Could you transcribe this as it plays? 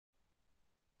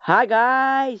Hi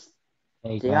guys!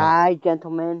 Hey Say guys, hi,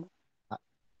 gentlemen.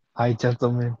 hi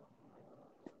gentlemen,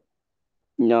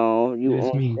 No, you there's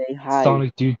only me, say hi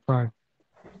Sonic Dude Prime.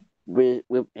 with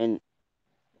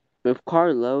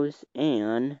Carlos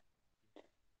and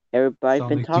everybody been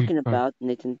Sonic Dude talking Prime. about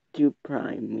Nathan to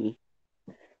Prime me.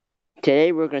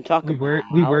 Today we're gonna talk We were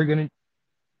about gonna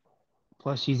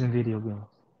plushies and video games.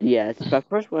 yes, but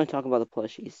first we're gonna talk about the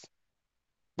plushies.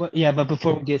 But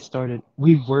before we get started,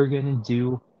 we were gonna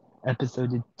do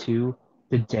episode 2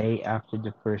 the day after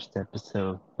the first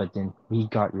episode, but then we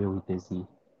got really busy.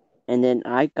 And then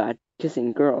I got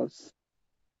kissing girls.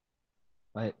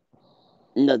 But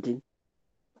Nothing.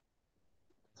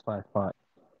 that's what I thought.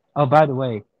 Oh, by the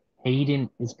way, Hayden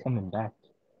is coming back.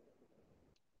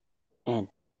 And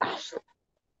Ashley.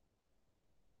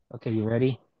 Okay, you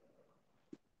ready?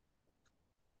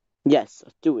 Yes,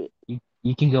 let's do it.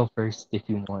 You can go first if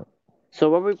you want. So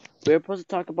what we're supposed to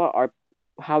talk about our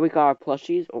how we got our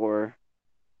plushies or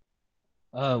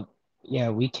Oh, yeah,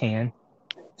 we can.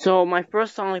 so my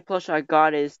first Sonic plush I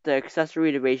got is the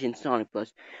accessory division Sonic plush.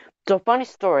 So funny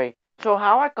story. So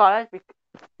how I got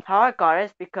it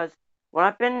is because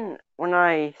when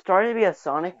I started to be a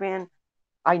Sonic fan,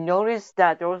 I noticed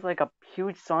that there was like a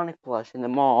huge Sonic plush in the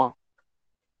mall,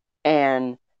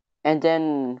 and and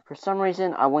then for some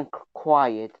reason I went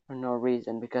quiet for no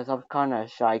reason because I was kind of a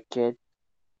shy kid.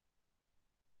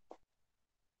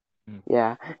 Hmm.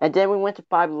 Yeah, and then we went to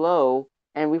Five Below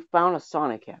and we found a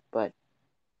Sonic hat, but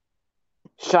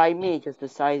shy me just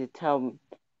decided to tell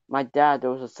my dad there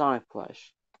was a Sonic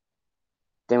plush.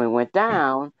 Then we went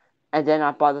down, and then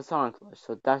I bought the Sonic plush.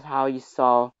 So that's how you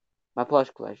saw my plush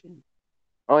collection.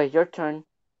 Oh, it's your turn.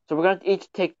 So we're gonna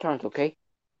each take turns, okay?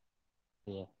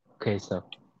 Yeah. Okay, so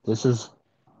this is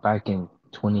back in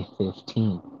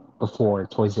 2015, before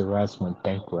Toys R Us went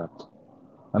bankrupt.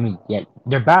 I mean, yeah,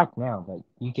 they're back now, but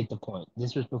you get the point.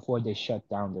 This was before they shut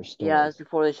down their Yeah, it's stores.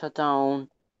 before they shut down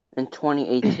in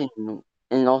 2018,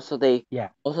 and Yeah,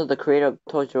 also the creator of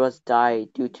Toys R Us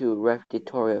died due to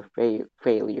respiratory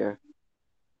failure.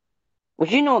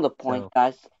 Which you know the point, so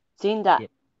guys. Seeing that, yeah,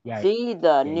 yeah, see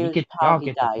the yeah. You news get how y'all he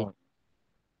get the died. point.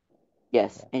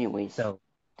 Yes. Yeah. Anyways.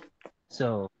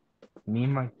 So me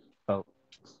and my folks,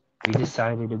 we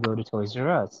decided to go to Toys R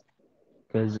Us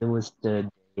because it was the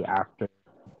day after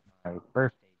my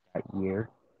birthday that year.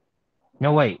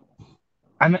 No, wait.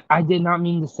 I did not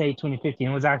mean to say 2015.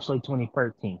 It was actually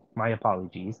 2013. My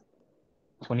apologies.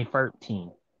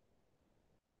 2013.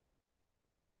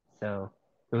 So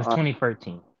it was Uh,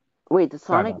 2013. wait, the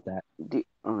Sorry Sonic. about that.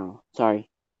 Oh no, sorry.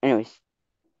 Anyways,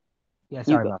 Yeah, you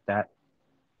sorry go. about that.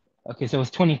 Okay, so it was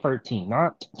 2013,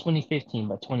 not 2015,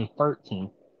 but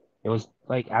 2013. It was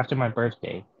like after my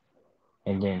birthday,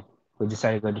 and then we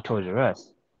decided to go to Toys R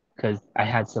Us because I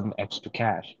had some extra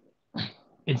cash.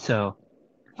 And so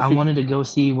I wanted to go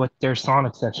see what their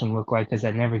Sonic section looked like because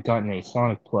I'd never gotten a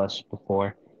Sonic plush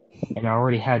before, and I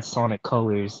already had Sonic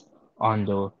colors on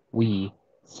the Wii.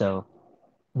 So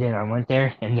then I went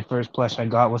there, and the first plush I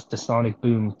got was the Sonic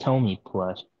Boom Tommy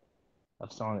plush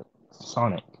of Sonic.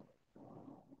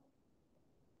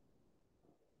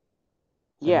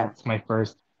 So Yeah, that's my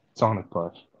first Sonic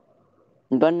plush.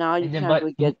 but now And then, but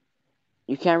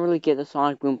you can't really get the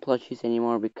Sonic Boom plushies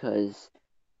anymore because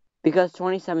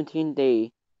 2017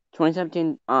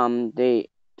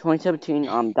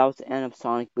 that was the end of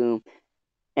Sonic Boom,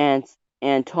 and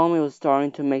Tomy was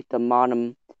starting to make the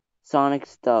modern Sonic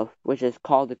stuff, which is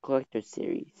called the Collector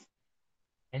Series.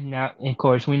 and now, of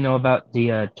course, we know about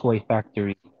the Toy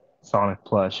Factory Sonic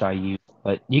plush I used,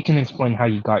 but you can explain how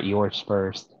you got yours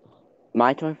first.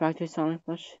 My Toy Factory Sonic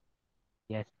plush.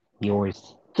 Yes,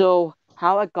 yours. So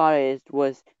how I got it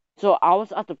was so I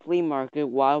was at the flea market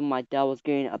while my dad was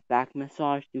getting a back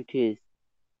massage due to his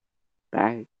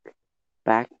back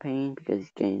back pain because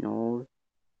he's getting old.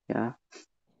 Yeah.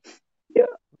 Yeah.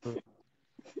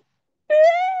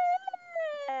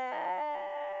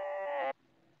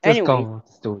 Just Anyways, go with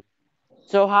the story.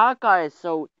 so how I got it?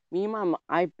 So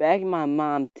I begged my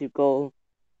mom to go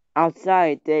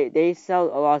outside. They sell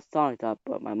a lot of Sonic stuff,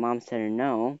 but my mom said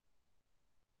no.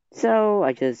 So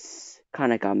I just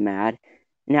kind of got mad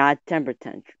and I had temper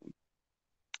tantrum.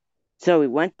 So we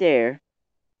went there.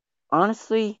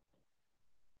 Honestly,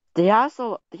 they had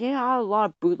a lot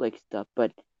of bootleg stuff,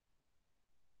 but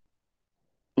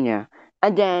yeah.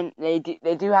 And then they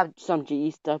do have some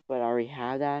GE stuff, but I already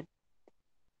have that.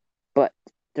 But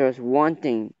there's one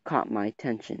thing caught my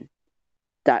attention.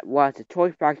 That was the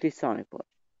Toy Factory Sonic plush.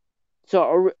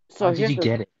 How did you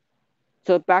get it?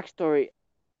 So backstory.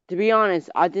 To be honest,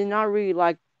 I did not really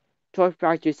like Toy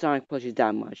Factory Sonic plushes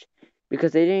that much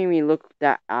because they didn't even look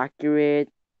that accurate,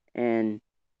 and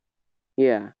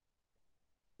Yeah.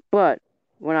 But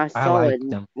I like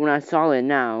them. when I saw it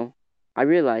now, I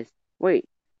realized, wait,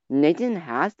 Nathan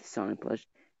has the Sonic plush.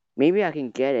 Maybe I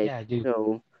can get it. Yeah, dude.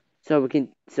 So we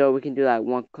can do that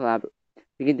one collab.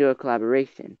 We can do a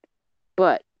collaboration.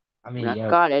 But I when mean, I yeah,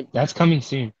 got it, that's coming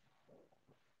soon.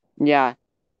 yeah,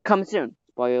 come soon.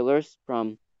 Spoilers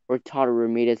from Rotaro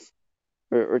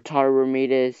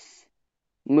Ramirez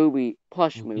movie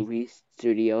plush Movie. movies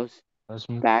studios That's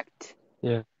me. backed.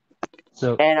 Yeah.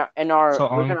 So, And our so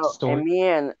we're on with the gonna and story. me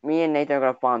and Nathan are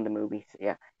gonna fund the movies.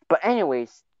 Yeah. But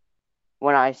anyways,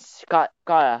 when got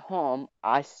at home,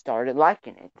 I started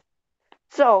liking it.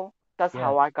 So that's Yeah.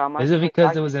 how I got my Is it Toy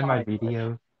because it Factory was in my Sonic plush.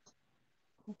 video?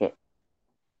 Yeah,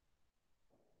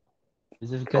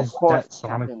 Is it of because course, that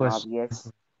Sonic Captain plush?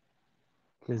 Obvious.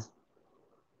 Because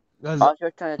that's I was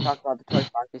just trying to talk about the Toy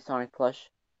Factory Sonic plush.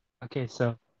 okay.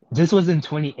 So this was in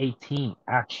 2018.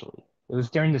 Actually, it was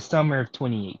during the summer of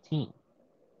 2018.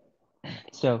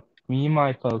 So me and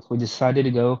my folks, we decided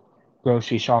to go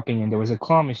grocery shopping, and there was a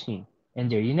claw machine,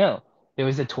 and there you know, there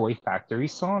was a Toy Factory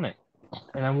Sonic,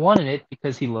 and I wanted it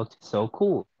because he looked so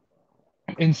cool.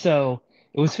 And so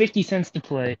it was 50 cents to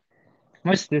play.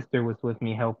 My sister was with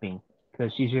me helping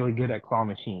because she's really good at claw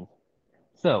machines.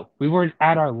 So we were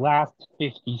at our last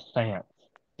 50 cents.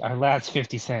 Our last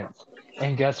 50 cents.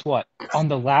 And guess what? On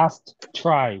the last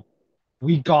try,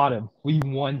 we got him. We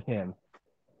won him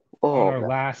on Oh, our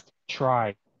last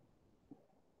try.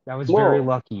 That was very whoa,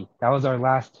 lucky. That was our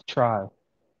last try.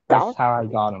 that That's was how I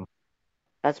pretty. got him.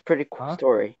 That's a pretty cool Huh?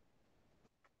 story.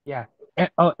 Yeah. And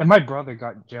my brother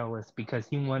got jealous because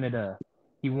he wanted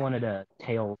a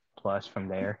tail plush from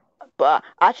there. But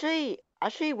actually,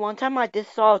 one time I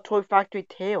just saw Toy Factory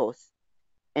Tales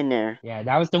in there. Yeah,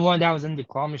 that was the one that was in the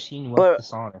claw machine with But the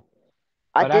Sonic.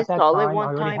 I But at did that saw it time, I one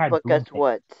already time. had But guess Boomtail.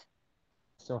 what?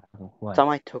 Still having what?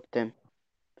 Somebody took them.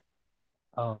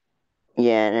 Oh,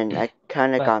 Yeah, and I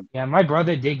kind of but got. yeah, my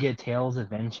brother did get Tails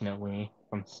eventually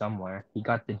from somewhere. He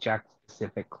got the Jack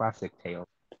Pacific Classic Tails.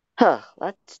 Huh,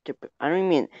 that's stupid. I don't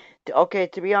mean. Okay,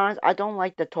 to be honest, I don't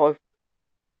like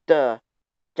the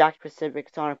Jack Pacific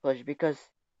Sonic plush because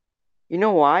you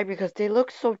know why? Because they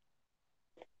look so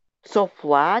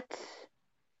flat,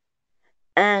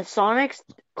 and Sonic's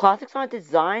classic Sonic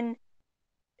design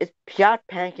is got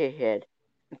pancake head,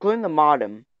 including the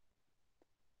modem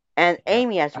and Yeah,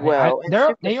 Amy as I well, and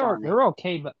Super Sonic. they're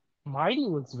okay, but Mighty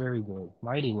looks very good.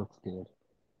 Mighty looks good.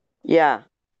 Yeah.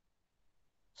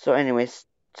 So, anyways,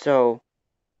 so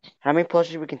how many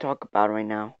plushies we can talk about right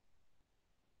now?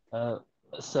 Uh,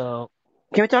 so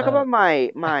Can we talk uh, about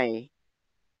my?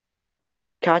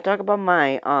 Can I talk about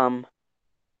my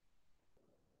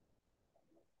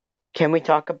Can we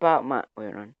talk about my?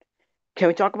 Wait on. Can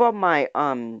we talk about my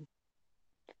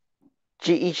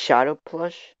GE Shadow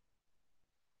plush?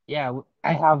 yeah,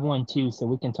 I have one too, so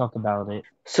we can talk about it.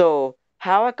 So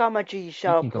how I got my GE You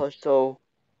Shadow can go. plush? So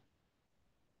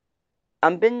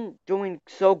I've been doing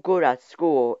so good at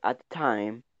school at the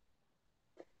time,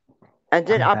 and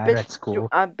then I'm bad at school.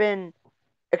 I've been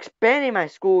expanding my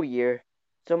school year.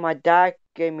 So my dad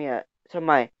gave me a so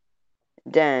my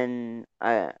then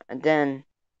and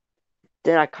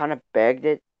then I kind of begged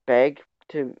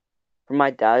to for my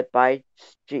dad to buy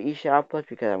GE Shadow Plus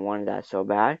because I wanted that so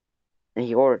bad, and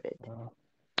he ordered it. Uh,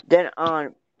 Then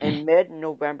on in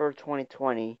mid-November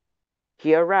 2020,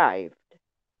 he arrived.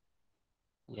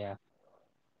 yeah,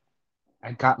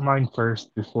 I got mine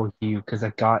first before you because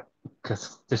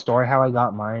the story how I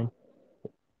got mine.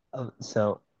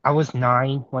 So I was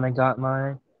 9 when I got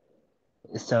mine.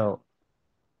 So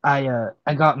I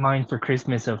got mine for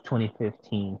Christmas of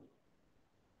 2015.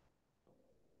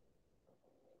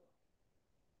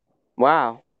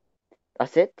 Wow,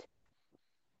 that's it.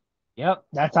 Yep,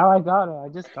 that's how I got it. I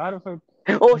just got it for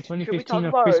Oh, in should we talk 2015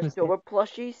 of about our Christmas Day. silver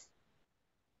plushies?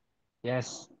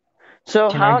 Yes.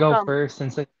 So Can I how go come? first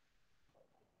since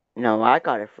No, I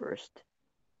got it first.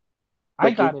 I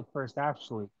But you, got it first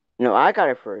actually? no, I got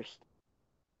it first.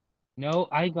 No,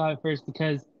 I got it first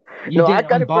because you No, I didn't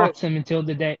got it first. unbox them until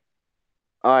the day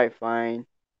All right, fine.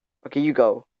 Okay, you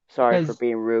go. Sorry for because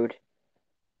being rude.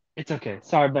 it's okay.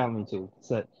 Sorry about me too.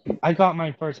 So I got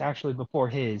mine first actually before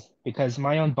his because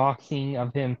my unboxing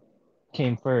of him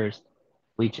came first.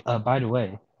 Which by the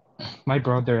way, my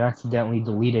brother accidentally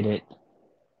deleted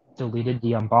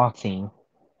the unboxing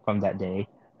from that day.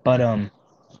 But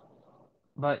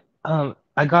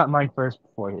I got mine first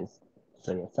before his.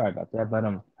 So yeah, sorry about that. But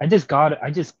I just got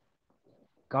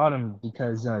him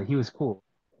because he was cool,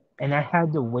 and I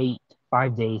had to wait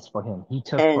 5 days for him. He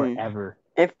took And forever.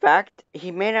 in fact,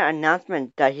 he made an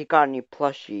announcement that he got a new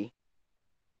plushie.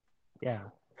 Yeah,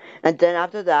 And then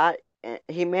after that,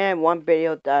 made one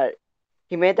video that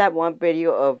he made that one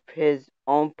video of his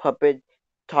own puppet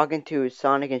talking to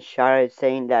Sonic and Shadow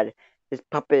saying that his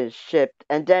puppet is shipped,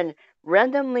 and then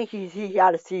randomly he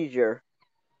had a seizure.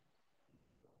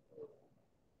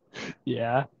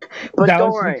 Yeah. But That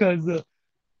was because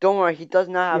don't worry, he does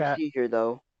not have a yeah, seizure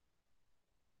though.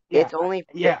 yeah, It's only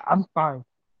yeah, I'm fine.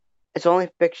 it's only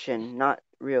fiction, not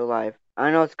real life.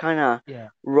 I know it's kind of Yeah.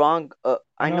 wrong. I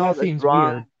I know know that it's seems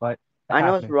wrong. weird, but it I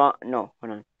know it's happened. wrong. No,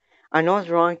 hold on. I know it's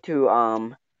wrong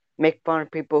to make fun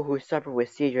of people who suffer with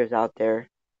seizures out there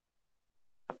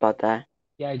about that.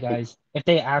 Yeah, guys, if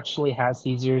they actually have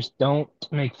seizures, don't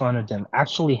make fun of them.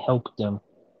 Actually help them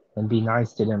and be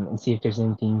nice to them and see if there's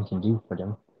anything you can do for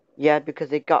them. Yeah, because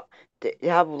they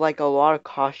have like a lot of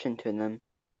caution to them.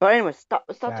 But anyway, stop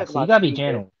Yeah, talking so you about gotta be seizures.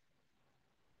 gentle.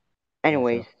 Yeah,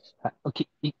 Anyways, so okay,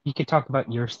 you can talk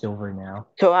about your silver now.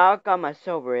 so how I got my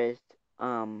silver is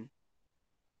um.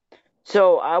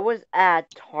 So I was at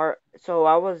So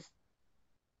I was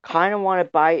kind of want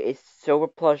to buy a silver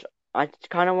plush. I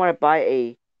kind of want to buy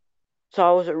a. So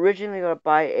I was originally gonna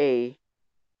buy a.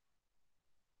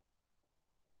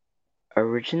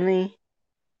 Originally.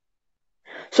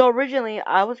 So originally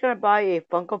I was gonna buy a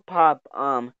Funko Pop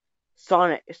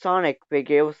Sonic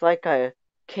figure. It was like a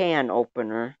can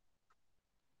opener,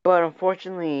 but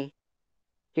unfortunately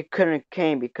he couldn't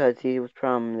came because he was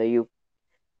from the U.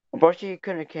 Unfortunately he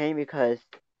couldn't came because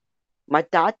my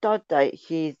dad thought that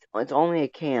it's only a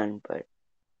can, but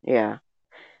yeah.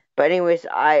 But anyways,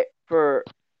 I for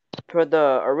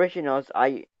the originals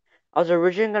I was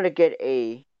originally gonna get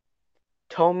a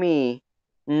Tommy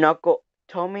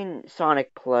Tommy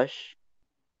Sonic plush,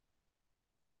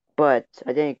 but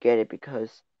I didn't get it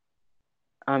because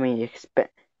I mean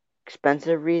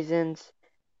expensive reasons.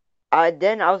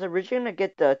 Then I was originally gonna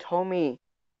get the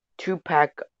two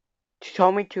pack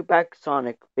two pack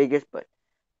Sonic figures, but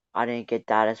I didn't get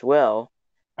that as well.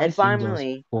 I've And seen those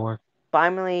before.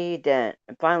 finally then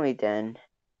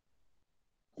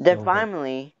Silver.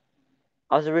 finally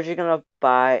I was originally gonna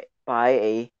buy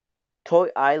a Toy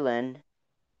Island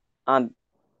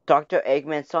Dr.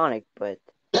 Eggman Sonic, but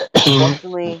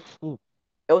unfortunately Ooh,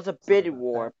 it was a sorry bid about that.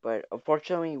 war, but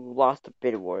unfortunately we lost the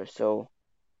bid war, so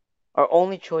our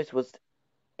only choice was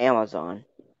Amazon.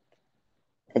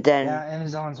 And Yeah, then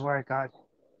Amazon's where I got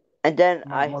and then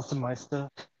I most of my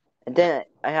stuff. and then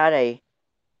I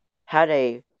had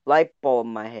a light bulb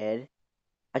in my head.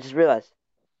 I just realized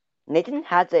Nathan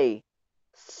has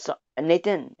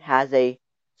a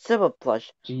silver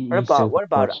plush. GE Silver What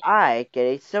about Push. I get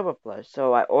a silver plush?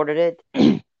 So I ordered it,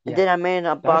 and Yeah, then I made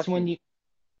an that's when unboxing. you.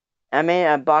 I made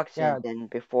an unboxing Yeah, then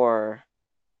before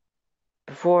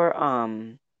before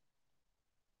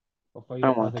I your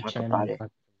don't want to other talk channel about it.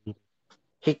 got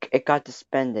deleted. It got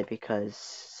suspended because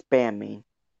spamming.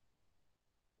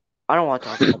 I don't want to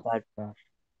talk about that. Yeah,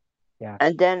 yeah,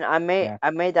 And then yeah. I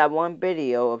made that one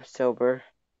video of silver,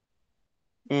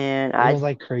 and It was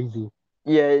like crazy.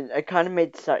 I kind of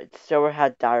made silver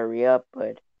had diarrhea,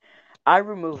 but I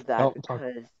removed that Don't talk.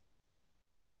 because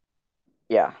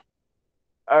yeah.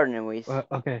 Anyways,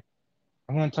 Okay,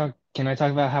 I'm gonna talk. Can I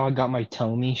talk about how I got my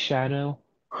Tommy shadow?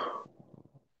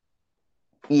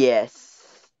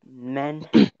 yes, men.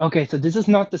 Okay, so this is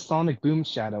not the Sonic Boom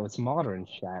shadow. It's modern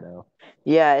shadow.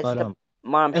 Yeah, it's But the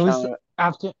mom it was shower.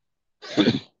 after.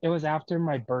 It was after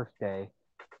my birthday.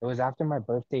 It was after my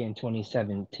birthday in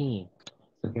 2017.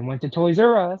 So we went to Toys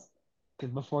R Us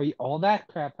because before all that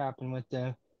crap happened with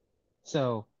them.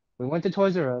 So we went to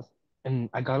Toys R Us and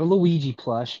I got a Luigi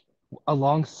plush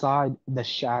alongside the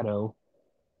Shadow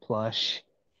plush.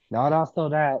 Not also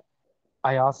that,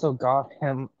 I also got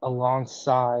him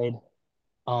alongside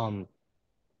um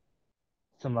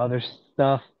some other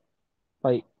stuff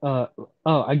like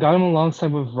I got him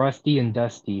alongside with Rusty and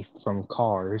Dusty from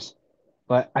Cars,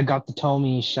 but I got the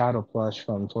Tommy Shadow plush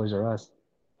from Toys R Us,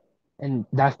 and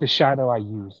that's the shadow I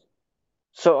use.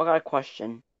 So I got a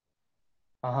question.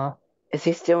 Uh-huh. Is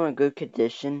he still in good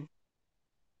condition?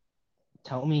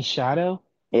 Tommy Shadow?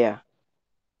 Yeah.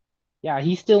 Yeah,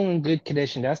 he's still in good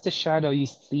condition. That's the shadow you've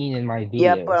seen in my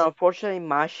Yeah, but videos. unfortunately,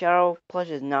 my shadow plush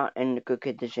is not in good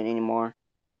condition anymore.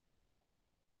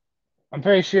 I'm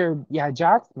pretty sure. Yeah,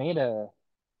 Jax made a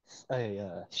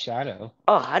shadow.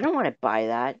 Oh, I don't want to buy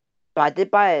that. But I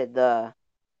did buy the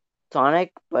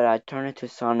Sonic, but I turned it to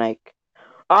Sonic.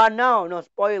 Oh no,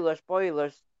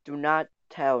 spoilers. Do not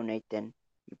tell Nathan.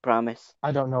 You promise.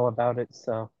 I don't know about it,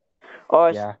 so Oh,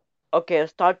 yeah. okay.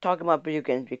 Let's start talking about video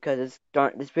games because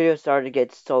this video started to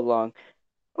get so long.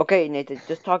 Okay, Nathan,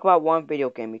 just talk about one video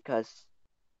game because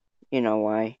you know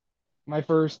why. My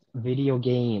first video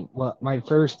game. Well, my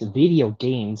first video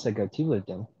games. I got two of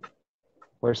them.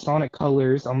 were Sonic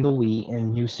Colors on the Wii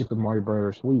and New Super Mario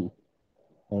Bros. Wii.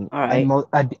 And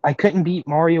Alright. I couldn't beat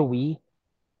Mario Wii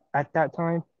at that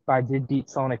time, but I did beat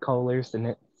Sonic Colors, and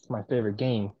it's my favorite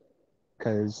game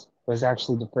because it was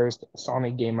actually the first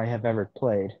Sonic game I have ever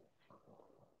played.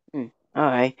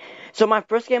 Alright. So the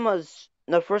first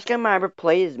game I ever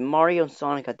played is Mario and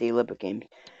Sonic at the Olympic Games.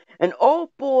 And oh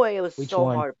boy, it was Which so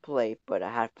one? hard to play, but I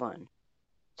had fun.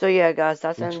 So yeah, guys,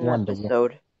 that's the end Which of the one?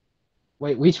 episode.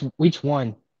 Wait, which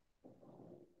one?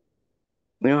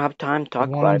 We don't have time to The talk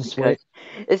one about on it the because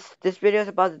Switch? this video is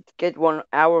about to get 1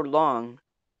 hour long.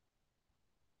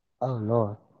 Oh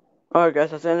Lord. Alright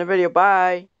guys, that's the end of the video.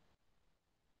 Bye!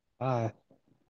 Ah.